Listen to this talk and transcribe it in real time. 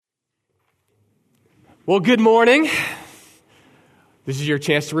Well, good morning. This is your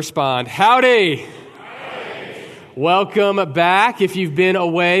chance to respond. Howdy. Welcome back. If you've been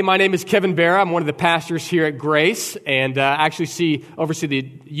away, my name is Kevin Barra. I'm one of the pastors here at Grace, and actually oversee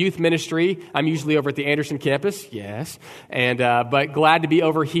the youth ministry. I'm usually over at the Anderson campus, yes, but glad to be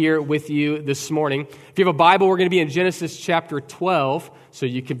over here with you this morning. If you have a Bible, we're going to be in Genesis chapter 12, so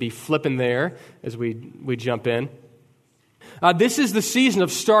you can be flipping there as we jump in. This is the season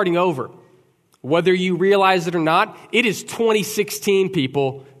of starting over. Whether you realize it or not, it is 2016,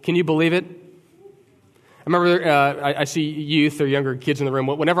 people. Can you believe it? I remember I see youth or younger kids in the room.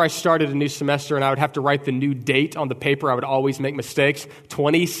 Whenever I started a new semester and I would have to write the new date on the paper, I would always make mistakes.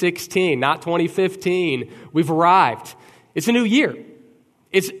 2016, not 2015. We've arrived. It's a new year.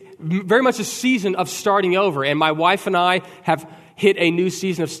 It's very much a season of starting over. And my wife and I have hit a new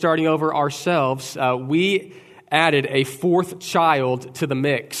season of starting over ourselves. We added a fourth child to the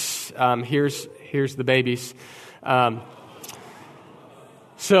mix. Here's the babies.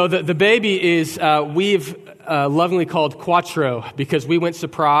 So the baby is, we've lovingly called Quattro because we went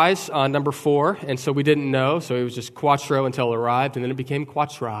surprise on number 4, and so we didn't know, so it was just Quattro until it arrived, and then it became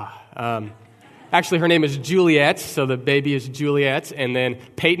Quattra. Actually, her name is Juliet, so the baby is Juliet, and then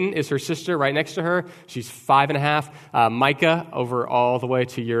Peyton is her sister right next to her. She's 5.5. Micah, over all the way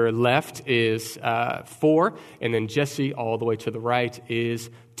to your left, is 4, and then Jesse, all the way to the right, is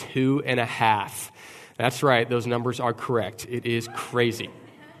 2.5. That's right, those numbers are correct. It is crazy.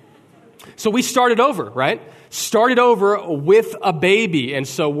 So we started over, right? Started over with a baby. And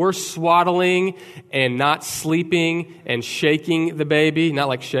so we're swaddling and not sleeping and shaking the baby. Not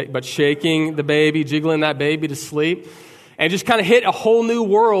like shake, but shaking the baby, jiggling that baby to sleep. And just kind of hit a whole new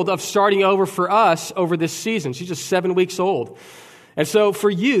world of starting over for us over this season. She's just 7 weeks old. And so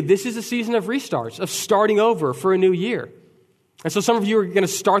for you, this is a season of restarts, of starting over for a new year. And so some of you are going to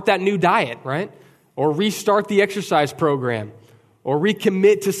start that new diet, right? Or restart the exercise program. Or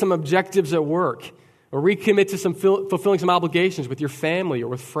recommit to some objectives at work, or recommit to fulfilling some obligations with your family or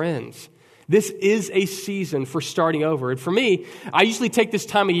with friends. This is a season for starting over. And for me, I usually take this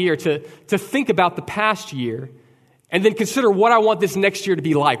time of year to think about the past year and then consider what I want this next year to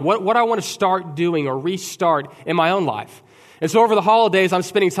be like, what I want to start doing or restart in my own life. And so over the holidays, I'm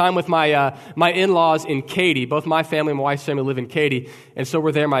spending time with my in-laws in Katy. Both my family and my wife's family live in Katy. And so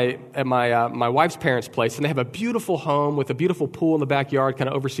we're there at my wife's parents' place. And they have a beautiful home with a beautiful pool in the backyard, kind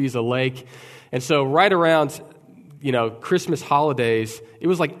of oversees a lake. And so right around, Christmas holidays, it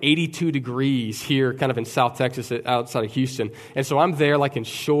was like 82 degrees here kind of in South Texas outside of Houston. And so I'm there like in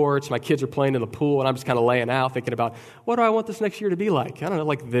shorts. My kids are playing in the pool. And I'm just kind of laying out thinking about, what do I want this next year to be like? I don't know,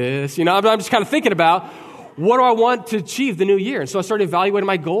 like this. I'm just kind of thinking about, what do I want to achieve the new year? And so I started evaluating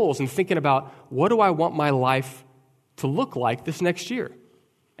my goals and thinking about what do I want my life to look like this next year?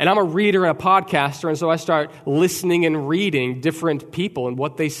 And I'm a reader and a podcaster, and so I start listening and reading different people and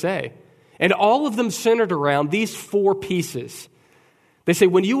what they say. And all of them centered around these 4 pieces. They say,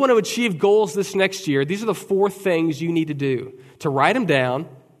 when you want to achieve goals this next year, these are the 4 things you need to do. To write them down,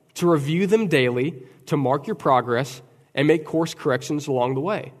 to review them daily, to mark your progress, and make course corrections along the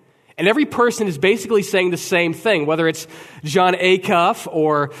way. And every person is basically saying the same thing, whether it's John Acuff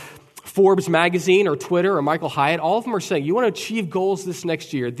or Forbes magazine or Twitter or Michael Hyatt. All of them are saying, you want to achieve goals this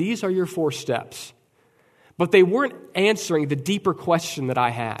next year. These are your 4 steps. But they weren't answering the deeper question that I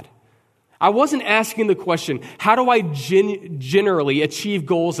had. I wasn't asking the question, how do I generally achieve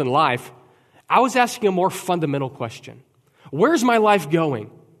goals in life? I was asking a more fundamental question. Where's my life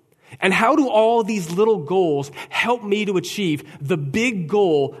going? And how do all these little goals help me to achieve the big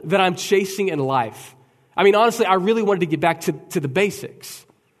goal that I'm chasing in life? I mean, honestly, I really wanted to get back to the basics.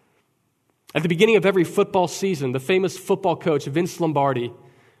 At the beginning of every football season, the famous football coach, Vince Lombardi,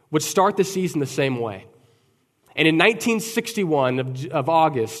 would start the season the same way. And in 1961 of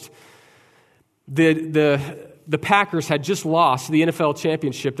August, the Packers had just lost the NFL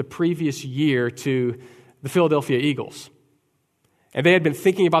championship the previous year to the Philadelphia Eagles. And they had been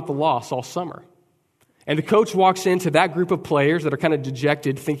thinking about the loss all summer. And the coach walks into that group of players that are kind of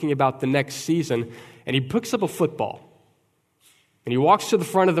dejected, thinking about the next season, and he picks up a football. And he walks to the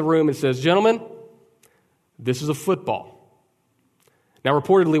front of the room and says, gentlemen, this is a football. Now,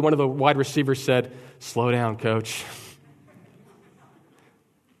 reportedly, one of the wide receivers said, slow down, coach.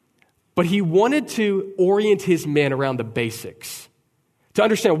 But he wanted to orient his men around the basics. To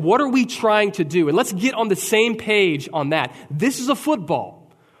understand, what are we trying to do? And let's get on the same page on that. This is a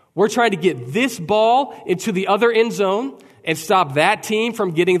football. We're trying to get this ball into the other end zone and stop that team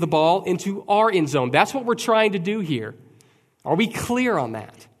from getting the ball into our end zone. That's what we're trying to do here. Are we clear on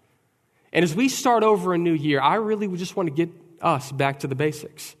that? And as we start over a new year, I really just want to get us back to the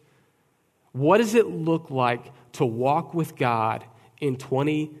basics. What does it look like to walk with God in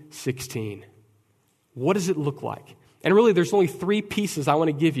 2016? What does it look like? And really, there's only 3 pieces I want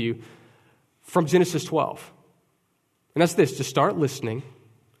to give you from Genesis 12. And that's this: to start listening,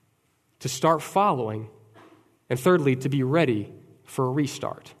 to start following, and thirdly, to be ready for a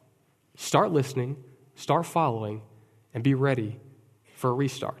restart. Start listening, start following, and be ready for a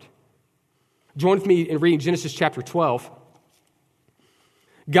restart. Join with me in reading Genesis chapter 12.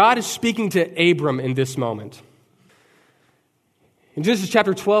 God is speaking to Abram in this moment. In Genesis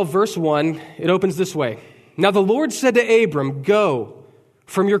chapter 12, verse 1, it opens this way. Now the Lord said to Abram, "Go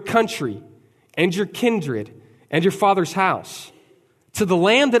from your country and your kindred and your father's house to the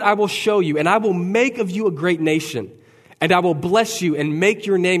land that I will show you, and I will make of you a great nation, and I will bless you and make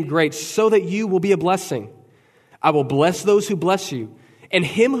your name great so that you will be a blessing. I will bless those who bless you, and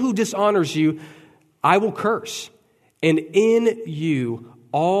him who dishonors you I will curse, and in you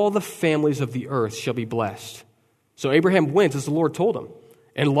all the families of the earth shall be blessed." So Abraham went as the Lord told him,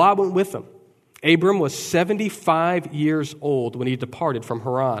 and Lot went with him. Abram was 75 years old when he departed from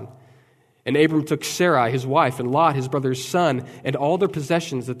Haran. And Abram took Sarai, his wife, and Lot, his brother's son, and all their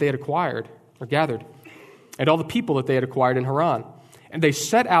possessions that they had acquired, or gathered, and all the people that they had acquired in Haran. And they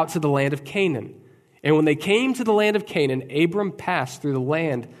set out to the land of Canaan. And when they came to the land of Canaan, Abram passed through the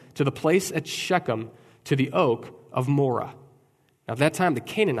land to the place at Shechem, to the oak of Moreh. Now, at that time, the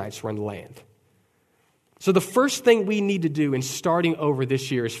Canaanites were in the land. So the first thing we need to do in starting over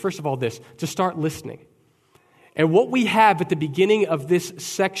this year is, first of all, this: to start listening. And what we have at the beginning of this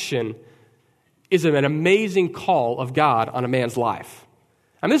section is an amazing call of God on a man's life.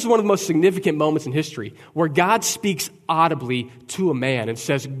 And this is one of the most significant moments in history where God speaks audibly to a man and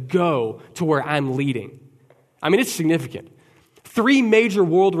says, "Go to where I'm leading." I mean, it's significant. 3 major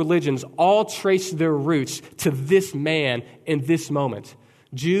world religions all trace their roots to this man in this moment.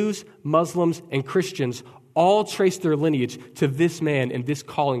 Jews, Muslims, and Christians all trace their lineage to this man and this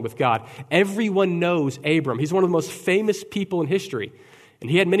calling with God. Everyone knows Abram. He's one of the most famous people in history. And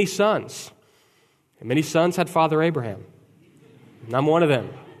he had many sons. And many sons had Father Abraham. And I'm one of them.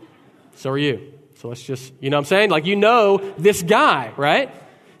 So are you. So let's just, you know what I'm saying? Like, you know this guy, right?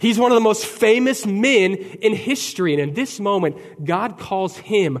 He's one of the most famous men in history. And in this moment, God calls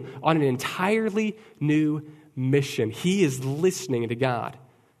him on an entirely new mission. He is listening to God.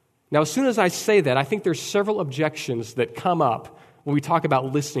 Now, as soon as I say that, I think there's several objections that come up when we talk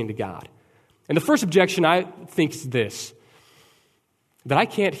about listening to God. And the first objection, I think, is this: that I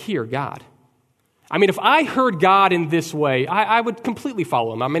can't hear God. I mean, if I heard God in this way, I would completely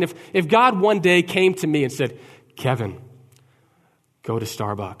follow him. I mean, if God one day came to me and said, "Kevin, go to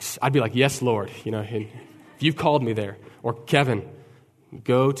Starbucks," I'd be like, "Yes, Lord, you know, if you've called me there." Or, "Kevin,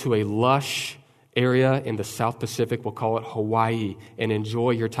 go to a lush area in the South Pacific, we'll call it Hawaii, and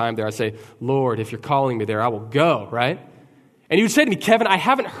enjoy your time there." I say, "Lord, if you're calling me there, I will go," right? And he would say to me, "Kevin, I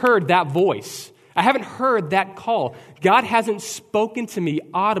haven't heard that voice. I haven't heard that call. God hasn't spoken to me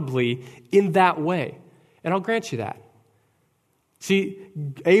audibly in that way." And I'll grant you that. See,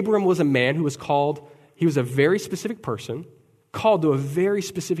 Abram was a man who was called, he was a very specific person, called to a very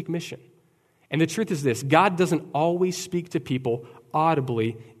specific mission. And the truth is this: God doesn't always speak to people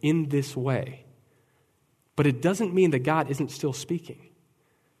audibly in this way. But it doesn't mean that God isn't still speaking.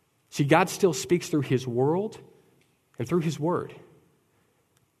 See, God still speaks through his world and through his word.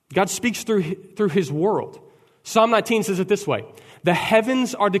 God speaks through his world. Psalm 19 says it this way: "The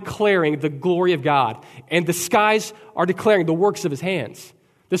heavens are declaring the glory of God, and the skies are declaring the works of his hands."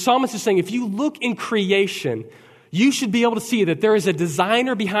 The psalmist is saying, if you look in creation, you should be able to see that there is a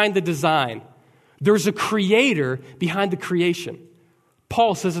designer behind the design. There's a creator behind the creation.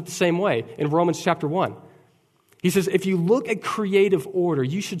 Paul says it the same way in Romans chapter 1. He says, if you look at creative order,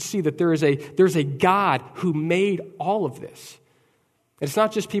 you should see that there's a God who made all of this. And it's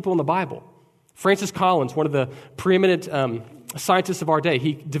not just people in the Bible. Francis Collins, one of the preeminent scientists of our day,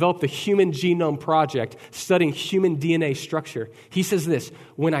 he developed the Human Genome Project, studying human DNA structure. He says this: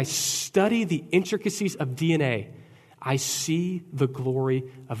 "When I study the intricacies of DNA, I see the glory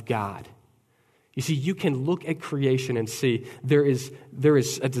of God." You see, you can look at creation and see there is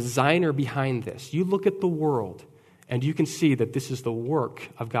a designer behind this. You look at the world, and you can see that this is the work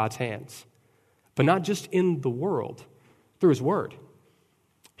of God's hands. But not just in the world, through his word.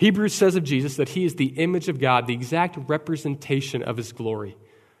 Hebrews says of Jesus that he is the image of God, the exact representation of his glory.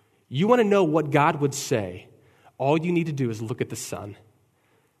 You want to know what God would say, all you need to do is look at the Son.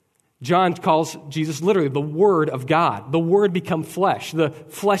 John calls Jesus literally the Word of God, the Word become flesh, the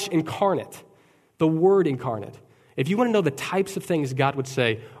flesh incarnate, the Word incarnate. If you want to know the types of things God would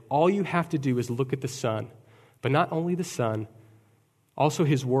say, all you have to do is look at the Son. But not only the Son, also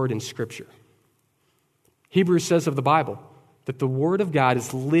his word in Scripture. Hebrews says of the Bible that the word of God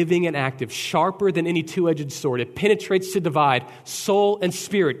is living and active, sharper than any two-edged sword. It penetrates to divide soul and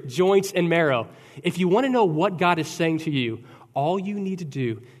spirit, joints and marrow. If you want to know what God is saying to you, all you need to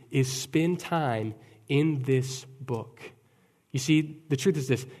do is spend time in this book. You see, the truth is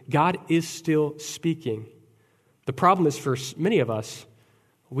this: God is still speaking. The problem is, for many of us,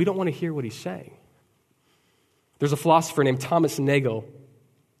 we don't want to hear what he's saying. There's a philosopher named Thomas Nagel.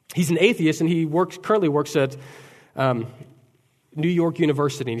 He's an atheist, and he currently works at New York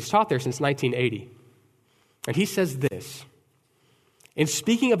University, and he's taught there since 1980. And he says this: in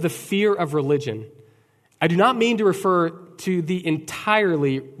speaking of the fear of religion, I do not mean to refer to the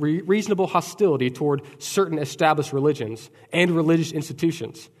entirely reasonable hostility toward certain established religions and religious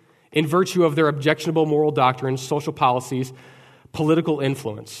institutions in virtue of their objectionable moral doctrines, social policies, political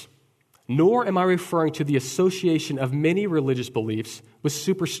influence. Nor am I referring to the association of many religious beliefs with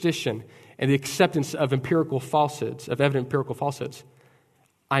superstition and the acceptance of evident empirical falsehoods.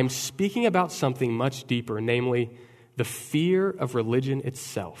 I'm speaking about something much deeper, namely the fear of religion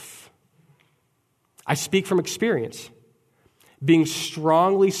itself. I speak from experience, being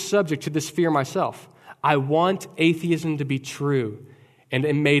strongly subject to this fear myself. I want atheism to be true, and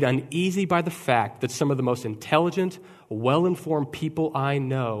am made uneasy by the fact that some of the most intelligent, well-informed people I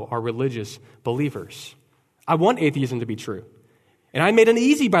know are religious believers. I want atheism to be true. And I'm made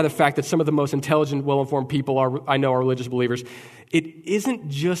uneasy by the fact that some of the most intelligent, well-informed people I know are religious believers. It isn't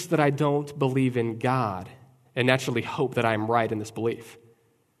just that I don't believe in God and naturally hope that I am right in this belief.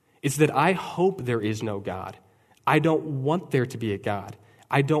 It's that I hope there is no God. I don't want there to be a God.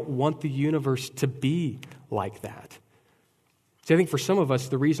 I don't want the universe to be like that. See, I think for some of us,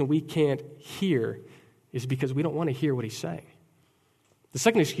 the reason we can't hear is because we don't want to hear what he's saying. The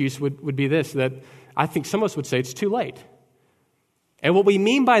second excuse would be this, that I think some of us would say it's too late. And what we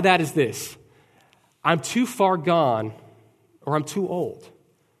mean by that is this: I'm too far gone, or I'm too old.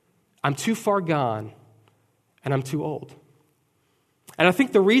 I'm too far gone, and I'm too old. And I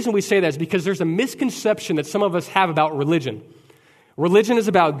think the reason we say that is because there's a misconception that some of us have about religion. Religion is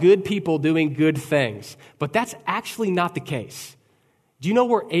about good people doing good things, but that's actually not the case. Do you know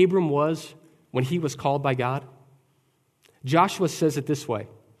where Abram was when he was called by God? Joshua says it this way.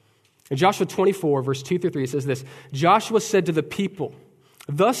 In Joshua 24, verse 2 through 3, it says this: Joshua said to the people,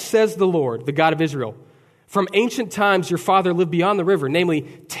 "Thus says the Lord, the God of Israel, from ancient times your father lived beyond the river, namely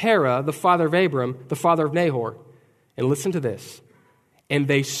Terah, the father of Abram, the father of Nahor." And listen to this: "And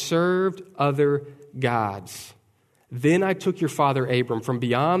they served other gods. Then I took your father Abram from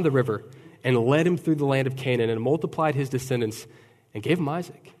beyond the river and led him through the land of Canaan and multiplied his descendants and gave him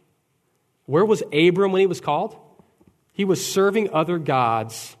Isaac." Where was Abram when he was called? He was serving other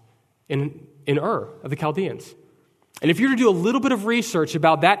gods in Ur of the Chaldeans. And if you were to do a little bit of research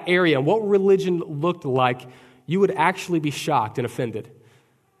about that area and what religion looked like, you would actually be shocked and offended.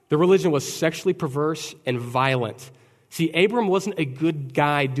 The religion was sexually perverse and violent. See, Abram wasn't a good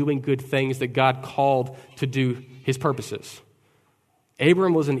guy doing good things that God called to do his purposes.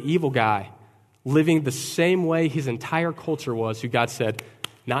 Abram was an evil guy living the same way his entire culture was, who God said,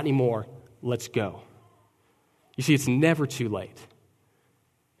 "Not anymore, let's go." You see, it's never too late.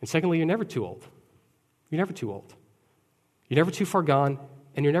 And secondly, you're never too old. You're never too old. You're never too far gone,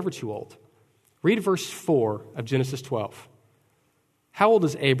 and you're never too old. Read verse 4 of Genesis 12. How old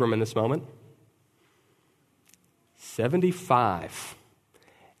is Abram in this moment? 75.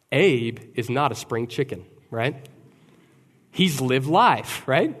 Abe is not a spring chicken, right? He's lived life,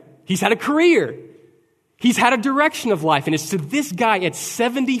 right? He's had a career. He's had a direction of life. And it's to this guy at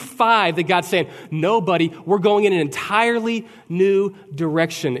 75 that God's saying, "No, buddy, we're going in an entirely new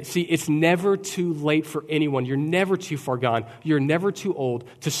direction." See, it's never too late for anyone. You're never too far gone. You're never too old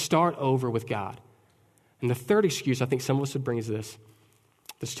to start over with God. And the third excuse I think some of us would bring is this: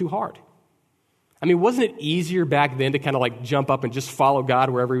 that's too hard. I mean, wasn't it easier back then to kind of like jump up and just follow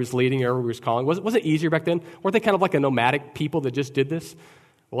God wherever he was leading, wherever he was calling? Was it easier back then? Weren't they kind of like a nomadic people that just did this?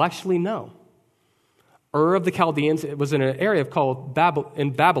 Well, actually, no. Ur of the Chaldeans, it was in an area called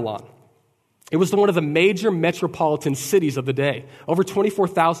Babylon. It was one of the major metropolitan cities of the day. Over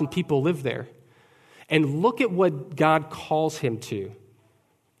 24,000 people lived there. And look at what God calls him to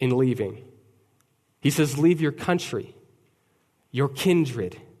in leaving. He says, "Leave your country, your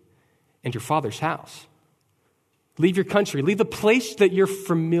kindred, and your father's house." Leave your country. Leave the place that you're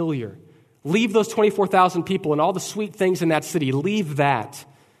familiar. Leave those 24,000 people and all the sweet things in that city. Leave that.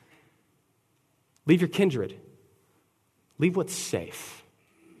 Leave your kindred. Leave what's safe.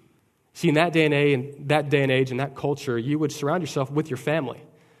 See, in that day and age, in that culture, you would surround yourself with your family.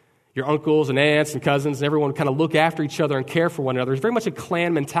 Your uncles and aunts and cousins and everyone kind of look after each other and care for one another. It's very much a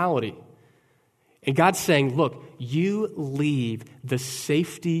clan mentality. And God's saying, look, you leave the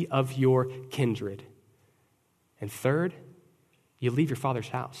safety of your kindred. And third, you leave your father's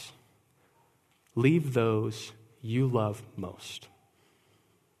house. Leave those you love most.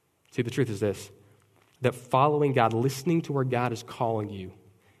 See, the truth is this, that following God, listening to where God is calling you,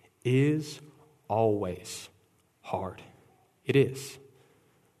 is always hard. It is.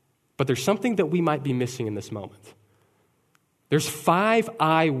 But there's something that we might be missing in this moment. There's 5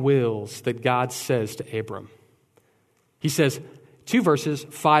 I wills that God says to Abram. He says, 2 verses,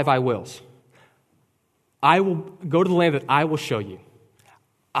 5 I wills. I will go to the land that I will show you.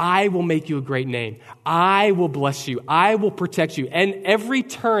 I will make you a great name. I will bless you. I will protect you. And every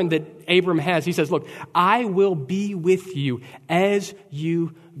turn that Abram has, he says, look, I will be with you as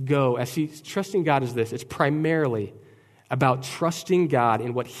you go. As he's trusting God is this. It's primarily about trusting God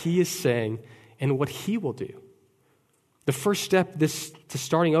in what he is saying and what he will do. The first step to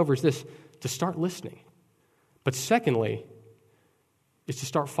starting over is this, to start listening. But secondly, is to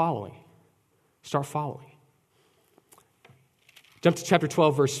start following. Start following. Jump to chapter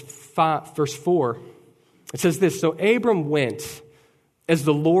 12, verse 4. It says this, so Abram went as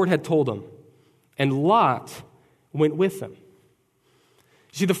the Lord had told him, and Lot went with him.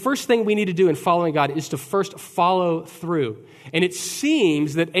 See, the first thing we need to do in following God is to first follow through. And it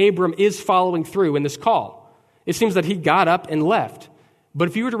seems that Abram is following through in this call. It seems that he got up and left. But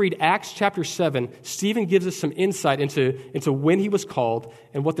if you were to read Acts chapter 7, Stephen gives us some insight into when he was called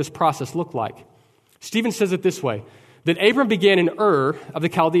and what this process looked like. Stephen says it this way, that Abram began in Ur of the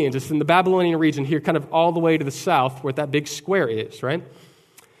Chaldeans. It's in the Babylonian region here, kind of all the way to the south where that big square is, right?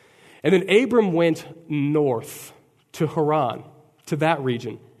 And then Abram went north to Haran, to that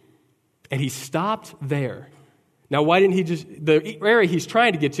region. And he stopped there. Now, why didn't he the area he's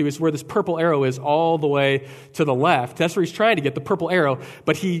trying to get to is where this purple arrow is all the way to the left. That's where he's trying to get, the purple arrow.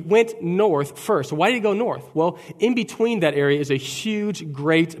 But he went north first. Why did he go north? Well, in between that area is a huge,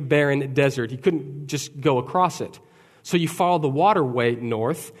 great, barren desert. He couldn't just go across it. So you follow the waterway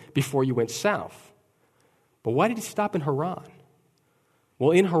north before you went south. But why did he stop in Haran?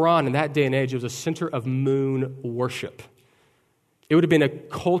 Well, in Haran, in that day and age, it was a center of moon worship. It would have been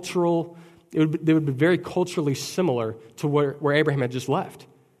they would be very culturally similar to where Abraham had just left.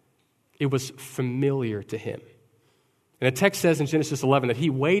 It was familiar to him. And the text says in Genesis 11 that he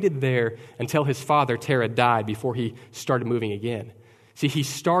waited there until his father Terah died before he started moving again. See, he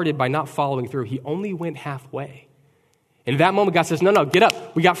started by not following through. He only went halfway. And at that moment, God says, no, get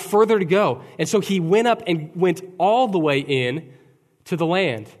up. We got further to go. And so he went up and went all the way in to the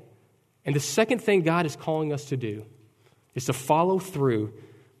land. And the second thing God is calling us to do is to follow through,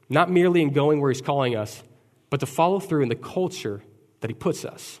 not merely in going where he's calling us, but to follow through in the culture that he puts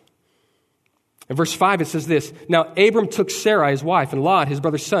us. In verse 5, it says this, now Abram took Sarai, his wife, and Lot, his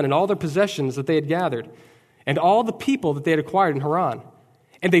brother's son, and all their possessions that they had gathered, and all the people that they had acquired in Haran.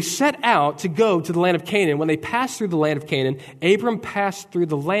 And they set out to go to the land of Canaan. When they passed through the land of Canaan, Abram passed through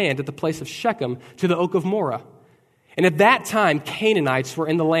the land at the place of Shechem to the oak of Moreh. And at that time, Canaanites were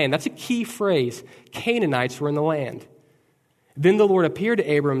in the land. That's a key phrase. Canaanites were in the land. Then the Lord appeared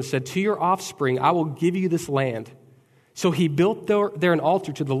to Abram and said, to your offspring, I will give you this land. So he built there an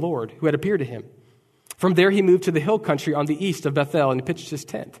altar to the Lord who had appeared to him. From there he moved to the hill country on the east of Bethel and pitched his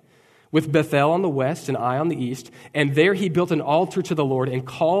tent, with Bethel on the west and Ai on the east. And there he built an altar to the Lord and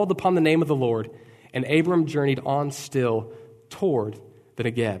called upon the name of the Lord. And Abram journeyed on still toward the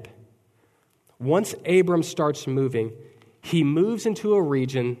Negeb. Once Abram starts moving, he moves into a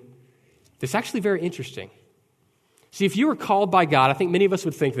region that's actually very interesting. See, if you were called by God, I think many of us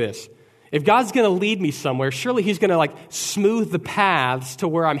would think this. If God's going to lead me somewhere, surely he's going to smooth the paths to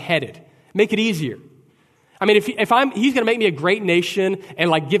where I'm headed. Make it easier. I mean, if he's going to make me a great nation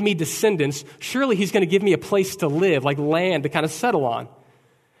and give me descendants, surely he's going to give me a place to live, land to kind of settle on.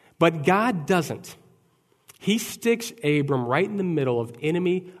 But God doesn't. He sticks Abram right in the middle of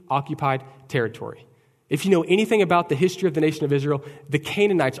enemy-occupied territory. If you know anything about the history of the nation of Israel, the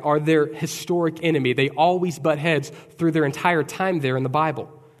Canaanites are their historic enemy. They always butt heads through their entire time there in the Bible.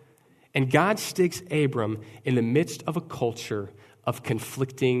 And God sticks Abram in the midst of a culture of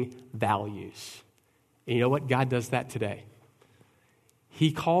conflicting values. And you know what? God does that today.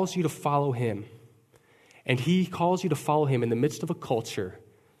 He calls you to follow him. And he calls you to follow him in the midst of a culture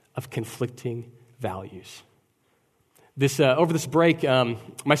of conflicting values. Over this break,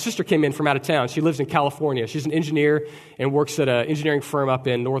 my sister came in from out of town. She lives in California. She's an engineer and works at an engineering firm up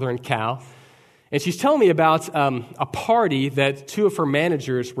in northern Cal. And she's telling me about a party that two of her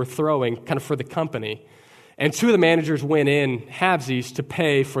managers were throwing kind of for the company. And two of the managers went in halvesies to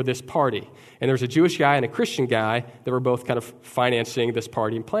pay for this party. And there was a Jewish guy and a Christian guy that were both kind of financing this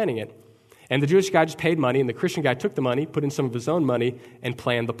party and planning it. And the Jewish guy just paid money, and the Christian guy took the money, put in some of his own money, and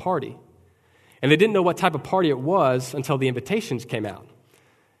planned the party. And they didn't know what type of party it was until the invitations came out.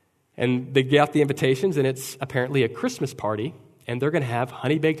 And they got the invitations, and it's apparently a Christmas party, and they're going to have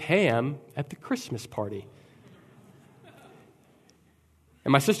honey-baked ham at the Christmas party.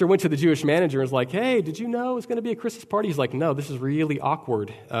 And my sister went to the Jewish manager and was like, hey, did you know it's going to be a Christmas party? He's like, no, this is really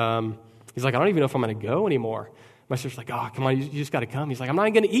awkward. He's like, I don't even know if I'm going to go anymore. My sister's like, oh, come on, you just got to come. He's like, I'm not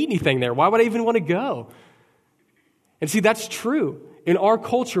going to eat anything there. Why would I even want to go? And see, that's true. In our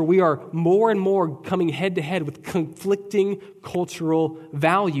culture, we are more and more coming head-to-head with conflicting cultural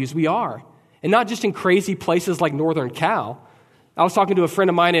values. We are. And not just in crazy places like Northern Cal. I was talking to a friend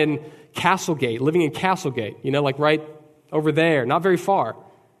of mine in Castlegate, living in Castlegate, like right over there, not very far.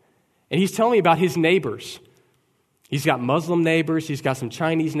 And he's telling me about his neighbors. He's got Muslim neighbors, he's got some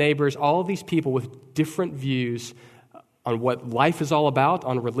Chinese neighbors, all of these people with different views on what life is all about,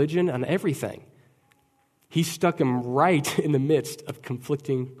 on religion, on everything. He stuck him right in the midst of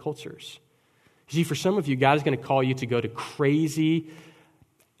conflicting cultures. You see, for some of you, God is going to call you to go to crazy,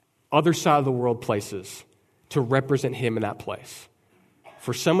 other side of the world places to represent Him in that place.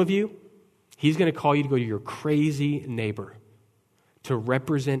 For some of you, He's going to call you to go to your crazy neighbor to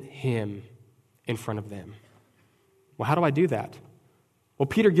represent Him in front of them. Well, how do I do that? Well,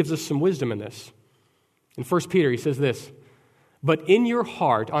 Peter gives us some wisdom in this. In 1 Peter, he says this, but in your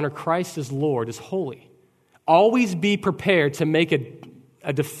heart, honor Christ as Lord, as holy. Always be prepared to make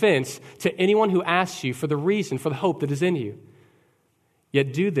a defense to anyone who asks you for the reason, for the hope that is in you.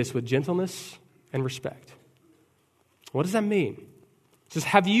 Yet do this with gentleness and respect. What does that mean? It says,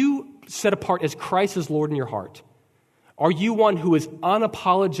 have you set apart as Christ as Lord in your heart? Are you one who is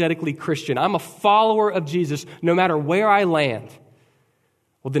unapologetically Christian? I'm a follower of Jesus no matter where I land.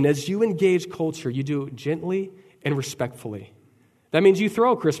 Well, then as you engage culture, you do it gently and respectfully. That means you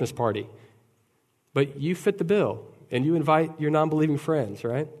throw a Christmas party, but you fit the bill and you invite your non-believing friends,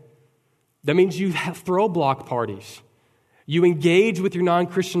 right? That means you throw block parties. You engage with your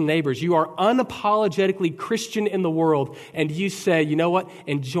non-Christian neighbors. You are unapologetically Christian in the world, and you say, you know what,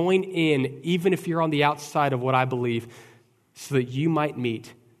 and join in, even if you're on the outside of what I believe, so that you might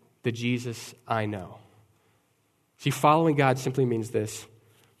meet the Jesus I know. See, following God simply means this,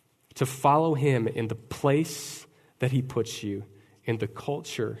 to follow Him in the place that He puts you, in the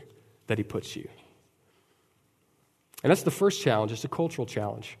culture that He puts you. And that's the first challenge. It's a cultural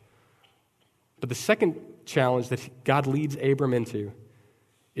challenge. But the second challenge that God leads Abram into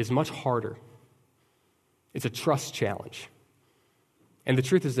is much harder. It's a trust challenge. And the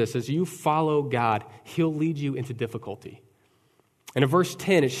truth is this, as you follow God, He'll lead you into difficulty. And in verse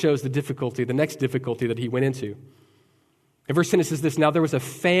 10, it shows the difficulty, the next difficulty that he went into. In verse 10, it says this, now there was a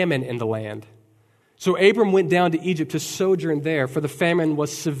famine in the land. So Abram went down to Egypt to sojourn there, for the famine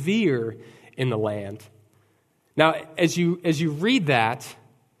was severe in the land. Now, as you read that,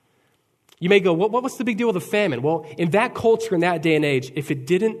 you may go, what's the big deal with the famine? Well, in that culture, in that day and age, if it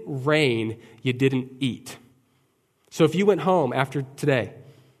didn't rain, you didn't eat. So if you went home after today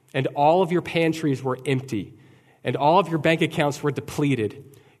and all of your pantries were empty and all of your bank accounts were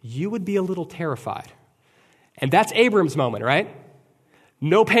depleted, you would be a little terrified. And that's Abram's moment, right?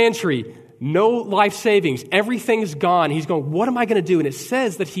 No pantry, no life savings, everything's gone. He's going, what am I going to do? And it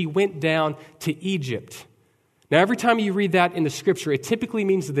says that he went down to Egypt. Now, every time you read that in the Scripture, it typically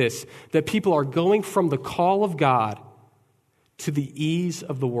means this, that people are going from the call of God to the ease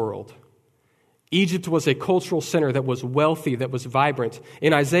of the world. Egypt was a cultural center that was wealthy, that was vibrant.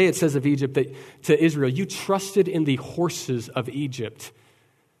 In Isaiah, it says of Egypt, that to Israel, you trusted in the horses of Egypt.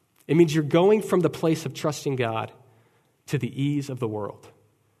 It means you're going from the place of trusting God to the ease of the world.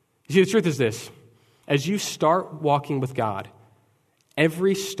 You see, the truth is this, as you start walking with God,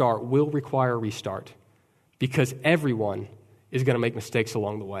 every start will require a restart, because everyone is going to make mistakes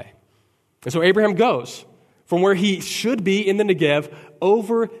along the way. And so Abraham goes from where he should be in the Negev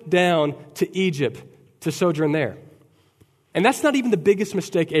over down to Egypt to sojourn there. And that's not even the biggest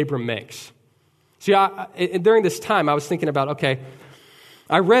mistake Abram makes. See, during this time, I was thinking about, okay,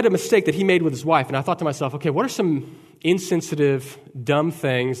 I read a mistake that he made with his wife, and I thought to myself, okay, what are some insensitive, dumb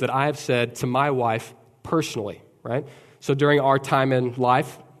things that I have said to my wife personally, right? So during our time in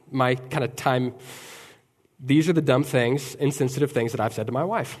life, my kind of time, these are the dumb things, insensitive things that I've said to my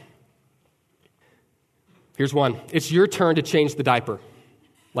wife. Here's one. It's your turn to change the diaper.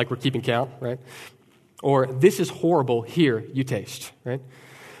 Like we're keeping count, right? Or this is horrible. Here, you taste, right?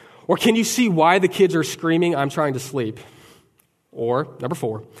 Or can you see why the kids are screaming? I'm trying to sleep. Or, number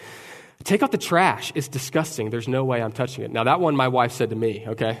 4, Take out the trash. It's disgusting. There's no way I'm touching it. Now, that one my wife said to me,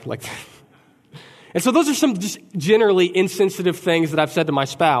 okay? And so those are some just generally insensitive things that I've said to my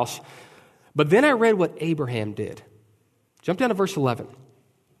spouse. But then I read what Abraham did. Jump down to verse 11.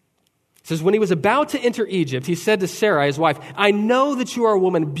 It says, when he was about to enter Egypt, he said to Sarai, his wife, I know that you are a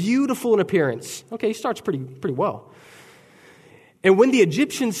woman beautiful in appearance. Okay, he starts pretty well. And when the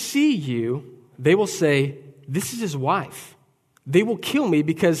Egyptians see you, they will say, this is his wife. They will kill me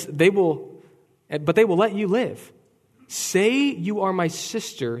but they will let you live. Say you are my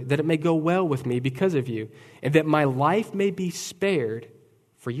sister, that it may go well with me because of you, and that my life may be spared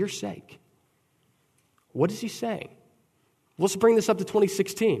for your sake. What is he saying? Let's bring this up to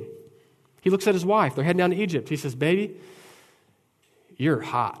 2016. He looks at his wife. They're heading down to Egypt. He says, baby, you're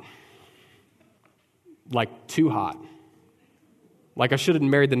hot. Like, too hot. Like, I should have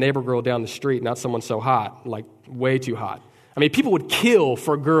married the neighbor girl down the street, not someone so hot. Like, way too hot. I mean, people would kill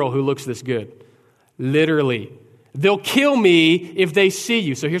for a girl who looks this good. Literally. They'll kill me if they see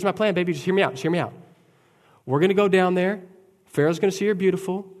you. So here's my plan, baby. Just hear me out. We're going to go down there. Pharaoh's going to see you're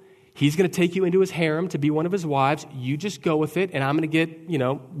beautiful. He's going to take you into his harem to be one of his wives. You just go with it, and I'm going to get,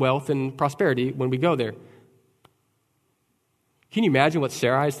 wealth and prosperity when we go there. Can you imagine what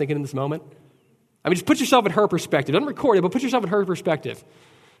Sarai is thinking in this moment? I mean, just put yourself in her perspective. Don't record it, but put yourself in her perspective.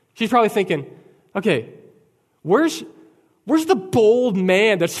 She's probably thinking, okay, where's the bold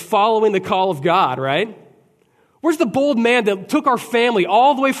man that's following the call of God, right? Where's the bold man that took our family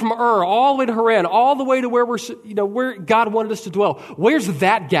all the way from Ur, all the way to Haran, all the way to where where God wanted us to dwell? Where's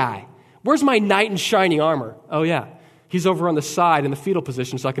that guy? Where's my knight in shining armor? Oh, yeah. He's over on the side in the fetal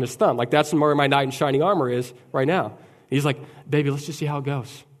position sucking his thumb. Like, that's where my knight in shining armor is right now. He's like, baby, let's just see how it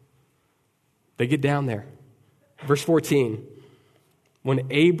goes. They get down there. Verse 14.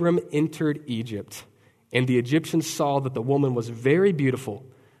 When Abram entered Egypt, and the Egyptians saw that the woman was very beautiful,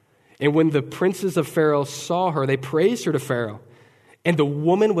 and when the princes of Pharaoh saw her, they praised her to Pharaoh. And the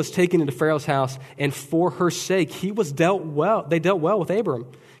woman was taken into Pharaoh's house, and for her sake, they dealt well with Abram,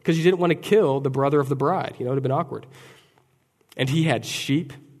 because he didn't want to kill the brother of the bride. It would have been awkward. And he had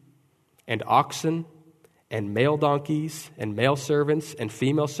sheep and oxen and male donkeys and male servants and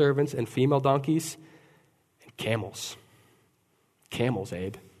female donkeys and camels. Camels,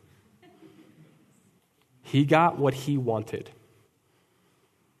 Abe. He got what he wanted.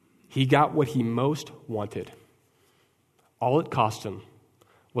 He got what he most wanted. All it cost him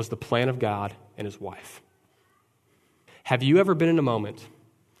was the plan of God and his wife. Have you ever been in a moment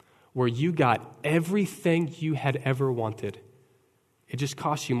where you got everything you had ever wanted? It just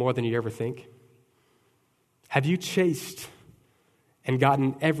cost you more than you'd ever think? Have you chased and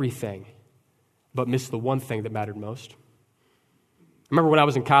gotten everything but missed the one thing that mattered most? I remember when I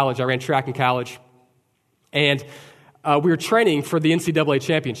was in college, I ran track in college, and we were training for the NCAA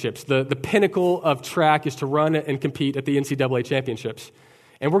championships. The pinnacle of track is to run and compete at the NCAA championships.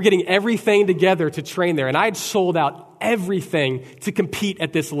 And we're getting everything together to train there. And I had sold out everything to compete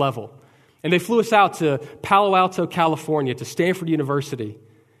at this level. And they flew us out to Palo Alto, California, to Stanford University.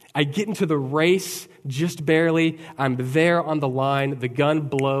 I get into the race just barely. I'm there on the line. The gun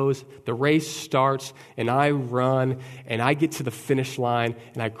blows. The race starts. And I run. And I get to the finish line.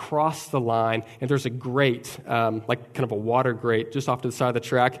 And I cross the line. And there's a grate, like kind of a water grate, just off to the side of the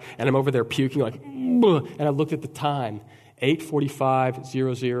track. And I'm over there puking like, ugh. And I looked at the time.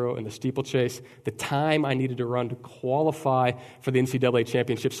 8:45.00 in the steeplechase, the time I needed to run to qualify for the NCAA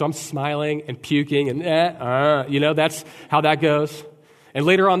championship. So I'm smiling and puking and that's how that goes. And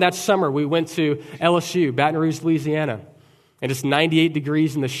later on that summer, we went to LSU, Baton Rouge, Louisiana, and it's 98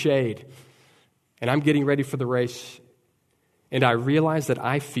 degrees in the shade. And I'm getting ready for the race, and I realize that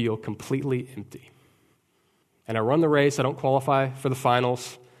I feel completely empty. And I run the race. I don't qualify for the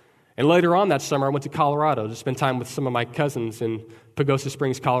finals. And later on that summer, I went to Colorado to spend time with some of my cousins in Pagosa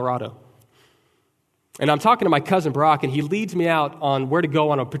Springs, Colorado. And I'm talking to my cousin Brock, and he leads me out on where to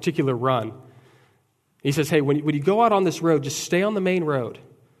go on a particular run. He says, hey, when you go out on this road, just stay on the main road.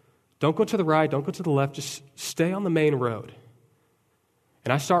 Don't go to the right, don't go to the left, just stay on the main road.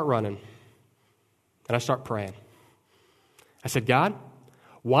 And I start running, and I start praying. I said, God,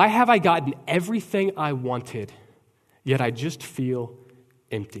 why have I gotten everything I wanted, yet I just feel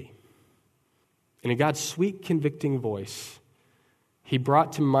empty? And in God's sweet, convicting voice, he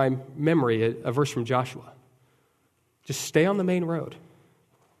brought to my memory a verse from Joshua. Just stay on the main road.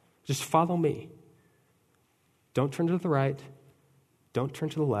 Just follow me. Don't turn to the right. Don't turn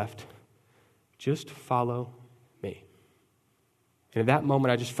to the left. Just follow me. And at that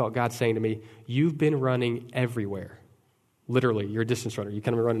moment, I just felt God saying to me, you've been running everywhere. Literally, you're a distance runner. You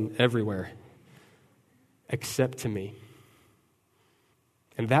kind of been running everywhere except to me.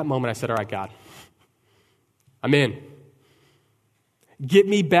 And that moment I said, all right, God, I'm in. Get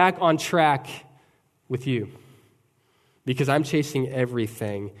me back on track with you, because I'm chasing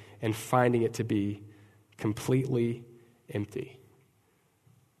everything and finding it to be completely empty.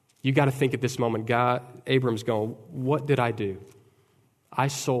 You got to think at this moment, God, Abram's going, what did I do? I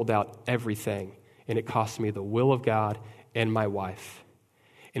sold out everything, and it cost me the will of God and my wife.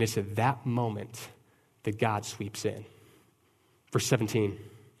 And it's at that moment that God sweeps in. Verse 17.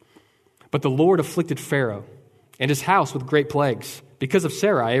 But the Lord afflicted Pharaoh and his house with great plagues because of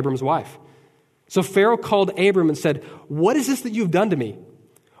Sarai, Abram's wife. So Pharaoh called Abram and said, what is this that you've done to me?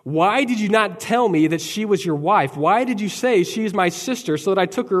 Why did you not tell me that she was your wife? Why did you say she is my sister so that I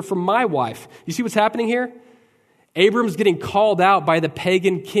took her from my wife? You see what's happening here? Abram's getting called out by the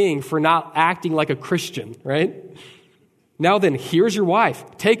pagan king for not acting like a Christian, right? Now then, here's your wife.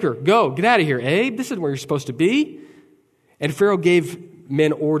 Take her. Go. Get out of here, Abe. This isn't where you're supposed to be. And Pharaoh gave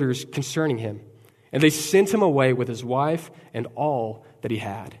men orders concerning him. And they sent him away with his wife and all that he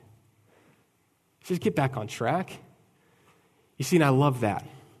had. He says, get back on track. You see, and I love that.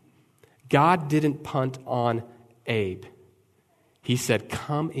 God didn't punt on Abe. He said,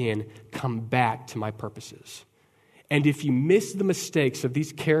 come back to my purposes. And if you miss the mistakes of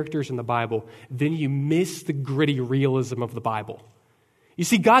these characters in the Bible, then you miss the gritty realism of the Bible. You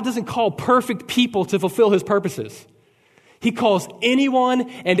see, God doesn't call perfect people to fulfill his purposes. He calls anyone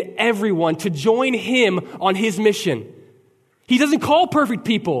and everyone to join him on his mission. He doesn't call perfect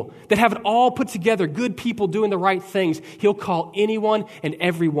people that have it all put together, good people doing the right things. He'll call anyone and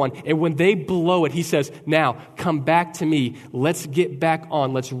everyone. And when they blow it, he says, now come back to me. Let's get back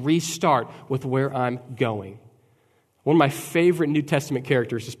on. Let's restart with where I'm going. One of my favorite New Testament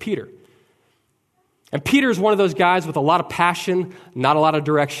characters is Peter. And Peter is one of those guys with a lot of passion, not a lot of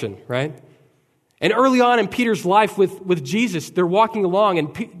direction, right? And early on in Peter's life with Jesus, they're walking along,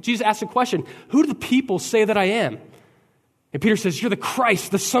 and Jesus asks a question, who do the people say that I am? And Peter says, you're the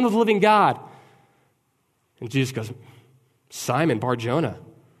Christ, the Son of the living God. And Jesus goes, Simon Bar-Jonah,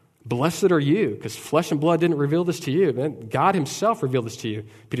 blessed are you, because flesh and blood didn't reveal this to you. Man, God himself revealed this to you.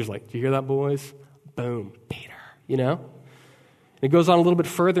 Peter's like, do you hear that, boys? Boom, Peter, you know? And it goes on a little bit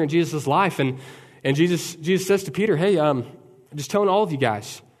further in Jesus' life, and Jesus says to Peter, hey, I'm just telling all of you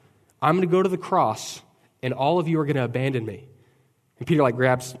guys, I'm going to go to the cross, and all of you are going to abandon me. And Peter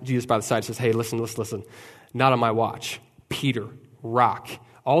grabs Jesus by the side and says, hey, listen, not on my watch. Peter, rock.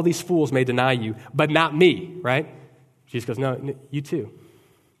 All these fools may deny you, but not me, right? Jesus goes, no, you too.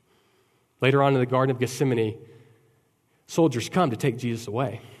 Later on in the Garden of Gethsemane, soldiers come to take Jesus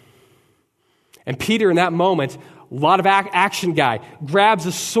away. And Peter, in that moment, a lot of action guy, grabs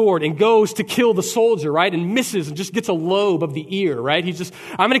a sword and goes to kill the soldier, right? And misses and just gets a lobe of the ear, right? He's just,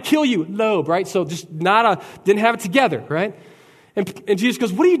 I'm going to kill you, lobe, right? So just didn't have it together, right? And Jesus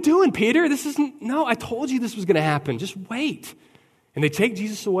goes, what are you doing, Peter? No, I told you this was going to happen. Just wait. And they take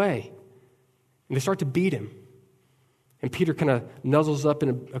Jesus away. And they start to beat him. And Peter kind of nuzzles up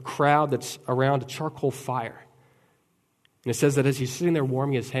in a crowd that's around a charcoal fire. And it says that as he's sitting there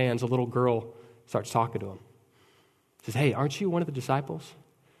warming his hands, a little girl starts talking to him. Says, hey, aren't you one of the disciples?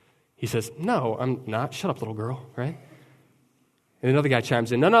 He says, no, I'm not. Shut up, little girl, right? And another guy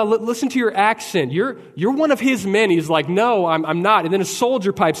chimes in, no, listen to your accent. You're one of his men. He's like, no, I'm not. And then a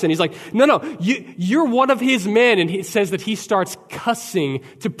soldier pipes in. He's like, no, you're one of his men. And he says that he starts cussing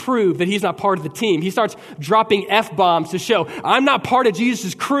to prove that he's not part of the team. He starts dropping F-bombs to show, I'm not part of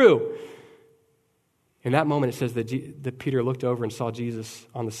Jesus' crew. In that moment, it says that Peter looked over and saw Jesus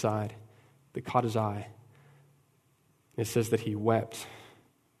on the side that caught his eye. It says that he wept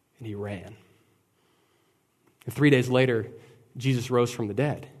and he ran. And 3 days later, Jesus rose from the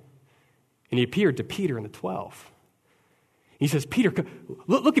dead. And he appeared to Peter and the 12. He says, Peter,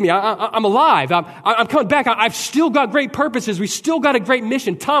 look at me. I'm alive. I'm coming back. I've still got great purposes. We still got a great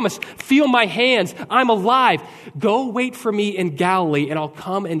mission. Thomas, feel my hands. I'm alive. Go wait for me in Galilee, and I'll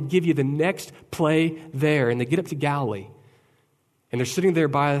come and give you the next play there. And they get up to Galilee. And they're sitting there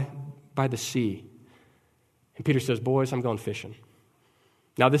by the sea. And Peter says, boys, I'm going fishing.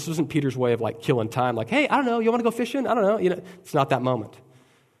 Now, this wasn't Peter's way of killing time. Hey, I don't know, you want to go fishing? I don't know. It's not that moment.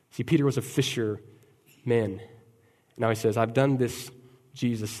 See, Peter was a fisherman. Now he says, I've done this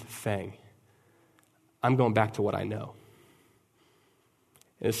Jesus thing. I'm going back to what I know.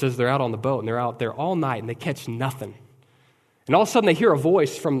 And it says they're out on the boat, and they're out there all night, and they catch nothing. And all of a sudden, they hear a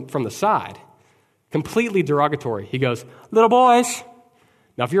voice from the side, completely derogatory. He goes, little boys.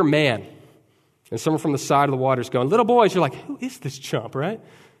 Now, if you're a man, and someone from the side of the water is going, little boys, you're like, who is this chump, right?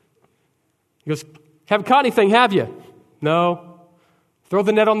 He goes, haven't caught anything, have you? No. Throw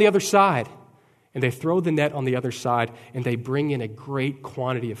the net on the other side. And they throw the net on the other side, and they bring in a great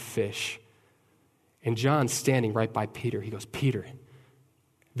quantity of fish. And John's standing right by Peter. He goes, Peter,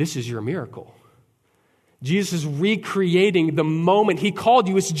 this is your miracle. Jesus is recreating the moment he called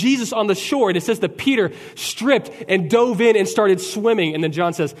you. It's Jesus on the shore. And it says that Peter stripped and dove in and started swimming. And then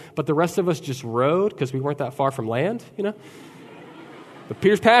John says, but the rest of us just rowed because we weren't that far from land, you know? But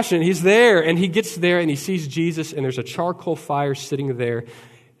Peter's passionate. He's there, and he gets there, and he sees Jesus, and there's a charcoal fire sitting there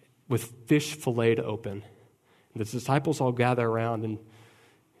with fish filleted open. And the disciples all gather around, and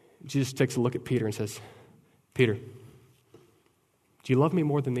Jesus takes a look at Peter and says, Peter, do you love me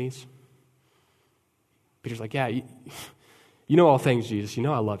more than these? Peter's like, yeah, you know all things, Jesus. You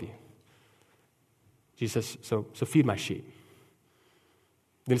know I love you. Jesus says, so feed my sheep.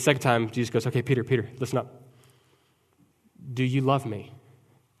 Then the second time, Jesus goes, okay, Peter, listen up. Do you love me?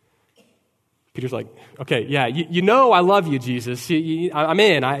 Peter's like, okay, yeah, you know I love you, Jesus. I'm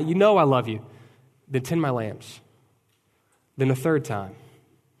in. You know I love you. Then tend my lambs. Then the third time,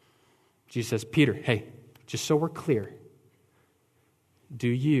 Jesus says, Peter, hey, just so we're clear, do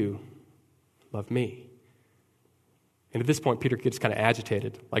you love me? And at this point, Peter gets kind of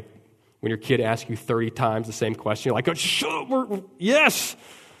agitated, like when your kid asks you 30 times the same question. You're like, oh, shut up, yes.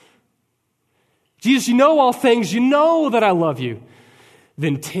 Jesus, you know all things. You know that I love you.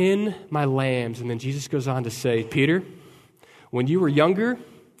 Then tend my lambs. And then Jesus goes on to say, Peter, when you were younger,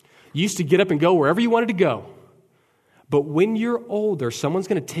 you used to get up and go wherever you wanted to go. But when you're older, someone's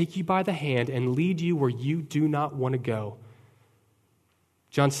going to take you by the hand and lead you where you do not want to go.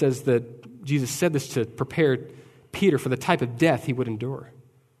 John says that Jesus said this to prepare Peter for the type of death he would endure.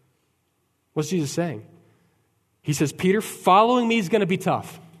 What's Jesus saying? He says, Peter, following me is going to be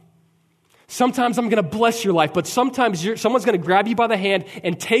tough. Sometimes I'm going to bless your life, but sometimes someone's going to grab you by the hand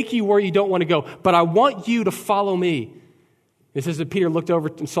and take you where you don't want to go. But I want you to follow me. It says that Peter looked over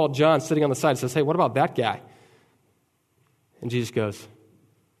and saw John sitting on the side and says, hey, what about that guy? And Jesus goes,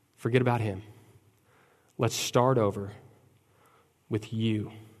 forget about him. Let's start over with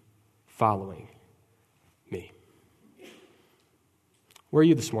you following me. Where are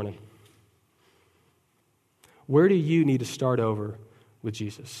you this morning? Where do you need to start over with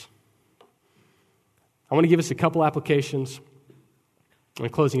Jesus? I want to give us a couple applications and a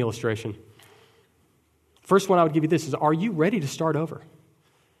closing illustration. First one I would give you this is, are you ready to start over?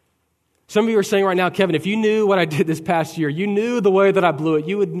 Some of you are saying right now, Kevin, if you knew what I did this past year, you knew the way that I blew it,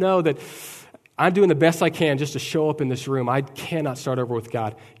 you would know that I'm doing the best I can just to show up in this room. I cannot start over with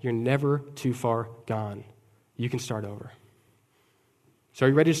God. You're never too far gone. You can start over. So are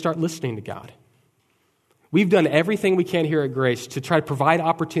you ready to start listening to God? We've done everything we can here at Grace to try to provide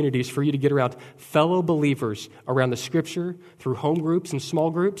opportunities for you to get around fellow believers around the Scripture through home groups and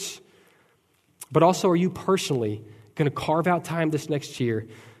small groups. But also, are you personally going to carve out time this next year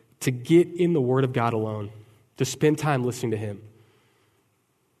to get in the Word of God alone, to spend time listening to Him?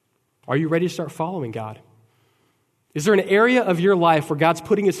 Are you ready to start following God? Is there an area of your life where God's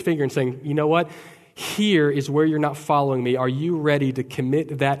putting His finger and saying, you know what? Here is where you're not following me. Are you ready to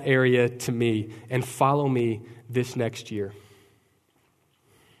commit that area to me and follow me this next year?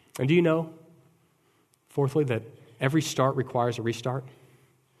 And do you know, fourthly, that every start requires a restart?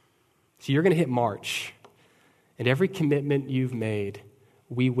 So you're going to hit March, and every commitment you've made,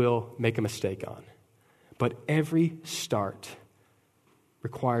 we will make a mistake on. But every start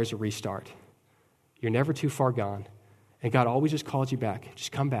requires a restart. You're never too far gone, and God always just calls you back.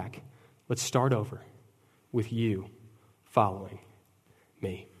 Just come back. Let's start over with you following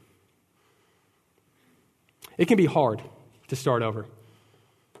me. It can be hard to start over.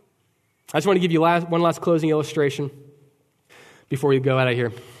 I just want to give you one last closing illustration before we go out of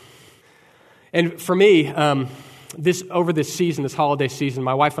here. And for me, this holiday season,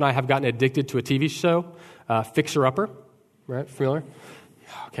 my wife and I have gotten addicted to a TV show, Fixer Upper. Right? Familiar?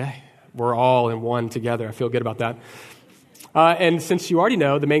 Okay. We're all in one together. I feel good about that. And since you already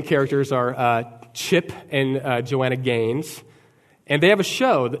know, the main characters are Chip and Joanna Gaines. And they have a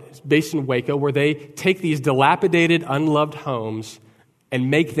show that's based in Waco where they take these dilapidated, unloved homes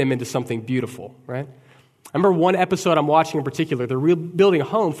and make them into something beautiful, right? I remember one episode I'm watching in particular. They're building a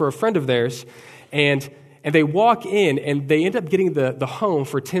home for a friend of theirs, and they walk in, and they end up getting the home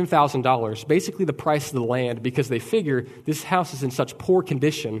for $10,000, basically the price of the land, because they figure this house is in such poor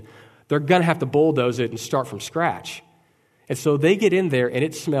condition, they're going to have to bulldoze it and start from scratch. And so they get in there, and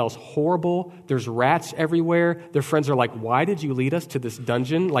it smells horrible. There's rats everywhere. Their friends are like, why did you lead us to this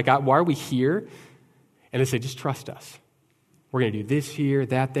dungeon? Like, why are we here? And they say, just trust us. We're going to do this here,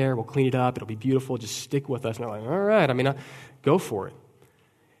 that there. We'll clean it up. It'll be beautiful. Just stick with us. And they're like, all right. Go for it.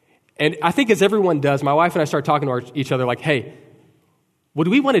 And I think as everyone does, my wife and I start talking to each other like, hey, would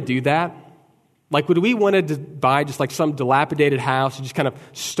we want to do that? Like, would we want to buy just like some dilapidated house and just kind of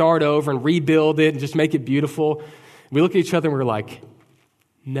start over and rebuild it and just make it beautiful? We look at each other and we're like,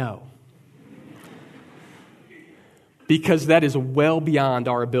 no. Because that is well beyond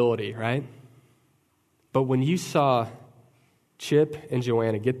our ability, right? But when you saw Chip and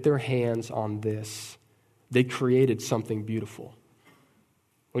Joanna get their hands on this, they created something beautiful.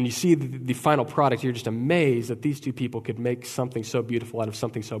 When you see the final product, you're just amazed that these two people could make something so beautiful out of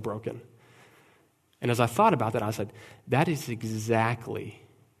something so broken. And as I thought about that, I said, that is exactly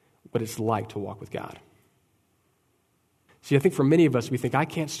what it's like to walk with God. See, I think for many of us, we think, I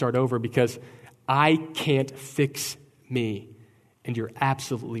can't start over because I can't fix me. And you're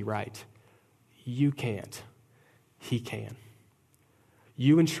absolutely right. You can't. He can.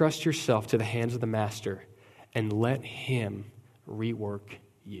 You entrust yourself to the hands of the Master and let Him rework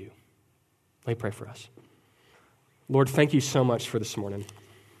you. Let me pray for us. Lord, thank you so much for this morning.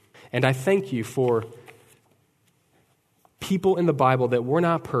 And I thank you for people in the Bible that were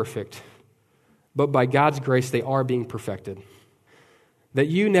not perfect, but by God's grace, they are being perfected. That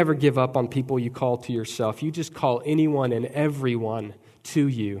you never give up on people you call to yourself. You just call anyone and everyone to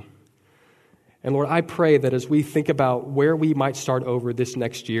you. And Lord, I pray that as we think about where we might start over this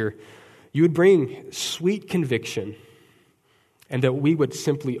next year, you would bring sweet conviction, and that we would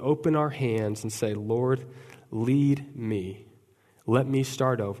simply open our hands and say, Lord, lead me. Let me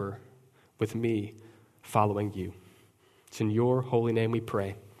start over with me following you. It's in your holy name we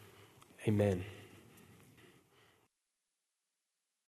pray. Amen.